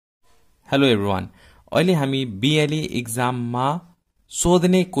Hello everyone अहिले हामी BLE एक्जाममा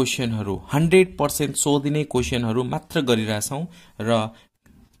सोध्ने क्वेशनहरु 100% सोध्ने क्वेशनहरु मात्र गरिरहेछौं र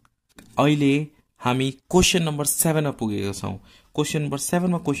अहिले हामी क्वेशन नम्बर 7 मा पुगेका छौं। क्वेशन नम्बर 7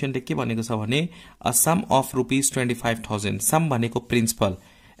 मा क्वेशनले के भनेको छ भने अ सम अफ ₹25,000 सम भनेको प्रिन्सिपल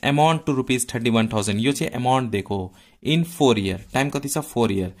अमाउन्ट टु ₹31,000 यो चाहिँ अमाउन्ट दिएको हो इन 4 इयर टाइम कति छ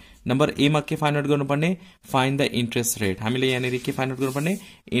 4 इयर। नम्बर ए मा के फाइन्ड आउट गर्नुपर्ने फाइन्ड द इन्ट्रेस्ट रेट हामीले यहाँनेरि के फाइन्ड आउट गर्नुपर्ने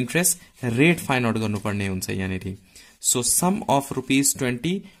इन्ट्रेस्ट रेट फाइन्ड आउट गर्नुपर्ने हुन्छ यहाँनेरि। So some of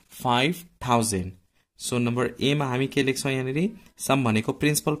 ₹25,000 so number ए मा हामी के लेख्छौं यहाँनेरि सम भनेको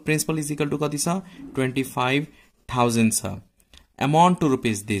प्रिन्सिपल इज इक्वल टु कति छ 25,000 छ। Amount to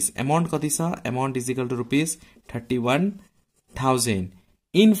rupees this amount कति छ amount is equal to ₹31,000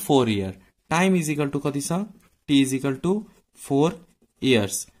 in 4 year time is equal to कति छ T is equal to 4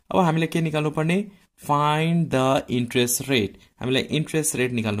 years. अब हामीले के निकाल्नु पर्ने फाइन्ड द इन्ट्रेस्ट रेट हामीलाई इन्ट्रेस्ट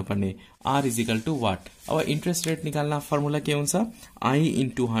रेट निकाल्नु पर्ने are is equal to what. अब इन्ट्रेस्ट रेट निकाल्न फर्मुला के हुन्छ I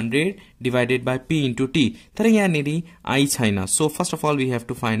into 100 divided by P into T तर यहाँनेरि आई छैन। So first of all we have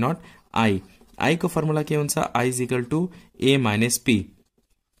to find out I को फर्मुला के हुन्छ I is equal to A minus P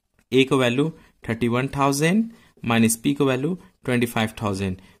A को भ्यालु 31,000 माइनस पी को value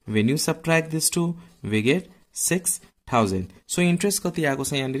 25,000 when you subtract this two we get 6,000 so interest कति आएको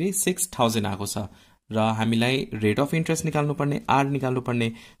छ यहाँनेरि 6,000 आएको छ र हामीलाई रेट अफ इन्ट्रेस्ट निकाल्नु पर्ने आर निकाल्नु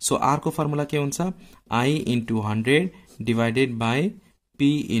पर्ने। सो आर को फर्मुला के हुन्छ I into 100 divided by P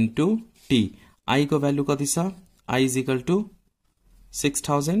into T I को भ्यालु कति छ I is equal to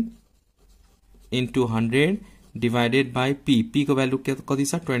 6,000 into 100 divided by P को भ्यालु कति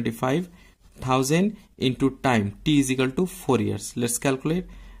छ 25,000 into time t is equal to 4 years. Let's calculate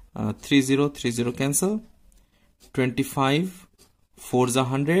 30 cancel 25 4 is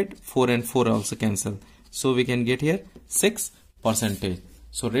 100 4 and 4 also cancel so we can get here 6%.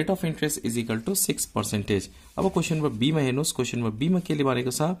 So rate of interest is equal to 6%. अब question number be मा हेर्नुस् question number be मा के ले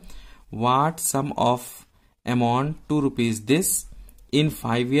भनेको छ what sum of amount ₹2 this in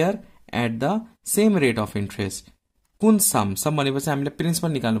 5 year at the same rate of interest कुन some भनेपछि हामीले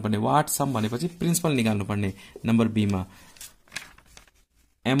प्रिन्सिपल निकाल्नु पर्ने वाट सम भनेपछि प्रिन्सिपल निकाल्नु पर्ने नम्बर बी मा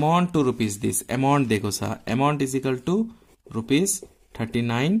amount to rupees this amount दिएको छ amount is equal to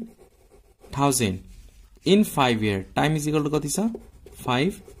 ₹39,000 in 5 year time is equal to कति छ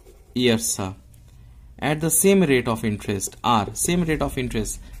 5 इयर्स छ at the same rate of interest are same rate of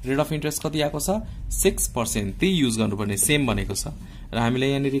interest कति आएको छ 6% त्यही युज गर्नुपर्ने सेम भनेको छ र हामीले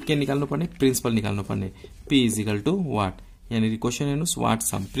यहाँनेरि के निकाल्नु पर्ने प्रिन्सिपल निकाल्नु पर्ने p is equal to what यहाँनेरि क्वेशन हेर्नुस् व्हाट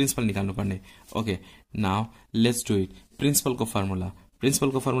सम प्रिन्सिपल निकाल्नु पर्ने। Okay now let's do it principal को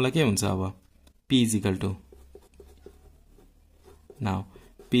फर्मुला के हुन्छ अब p is equal to now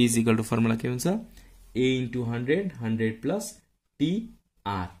p is equal to formula के हुन्छ a into 100 plus t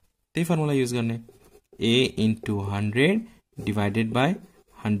r त्यही फर्मुला युज गर्ने a into 100 divided by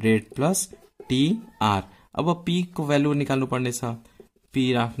 100 plus t r। अब p को भ्यालु निकाल्नु पर्ने छ p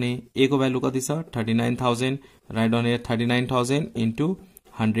राख्ने a को भ्यालु कति छ 39,000 write down here 39,000 into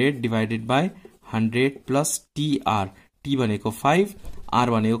 100 divided by 100 plus t r t भनेको 5 r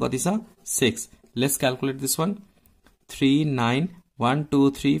भनेको कति छ 6। Let's calculate this one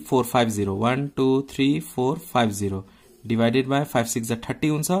 39,123,450 123,450 divided by 5 6 30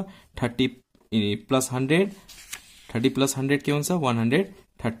 हुन्छ 30 प्लस 100 30 प्लस 100 के हुन्छ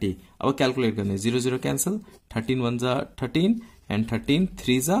 130। अब क्याल्कुलेट गर्ने 0 0 क्यान्सल 13 1 जा 13 and 13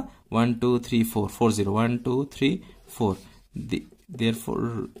 3 is 1 2 3 4 40 1 2 3 4 therefore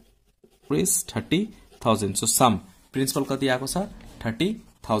is 30,000 so sum principal कति आएको छ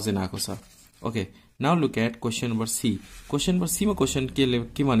 30,000 आएको छ। Okay now look at question number C मा क्वेशन के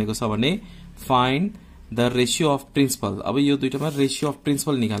भनेको छ भने find the ratio of principal. अब यो दुईटामा रेशियो अफ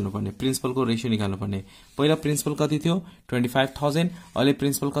प्रिन्सिपल निकाल्नु पर्ने प्रिन्सिपल को रेशियो निकाल्नु पर्ने पहिला प्रिन्सिपल कति थियो 25,000 अहिले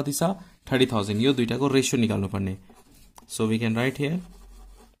प्रिन्सिपल कति छ 30,000 यो दुईटाको रेशियो निकाल्नु पर्ने। So we can write here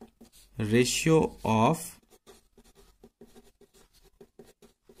ratio of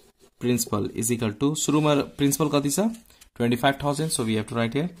principal is equal to सुरुमा principal कति छ 25,000 so we have to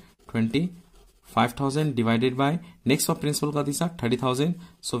write here 25,000 divided by next for principal कति छ 30,000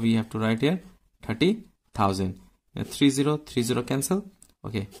 so we have to write here 30,000 30 cancel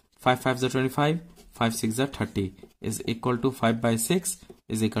okay 5 5 is 25 5 6 is 30 is equal to 5 by 6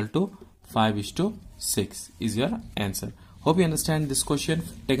 is equal to 5:6 is your answer. Hope you understand this question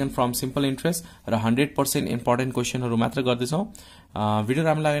taken from simple interest र 100% important question हरु मात्र गर्दैछौं। Video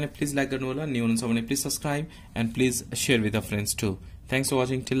राम्रो लाग्यो भने please like गर्नु होला new हुनुहुन्छ भने please subscribe and please share with your friends too. Thanks for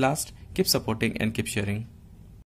watching till last. Keep supporting and keep sharing.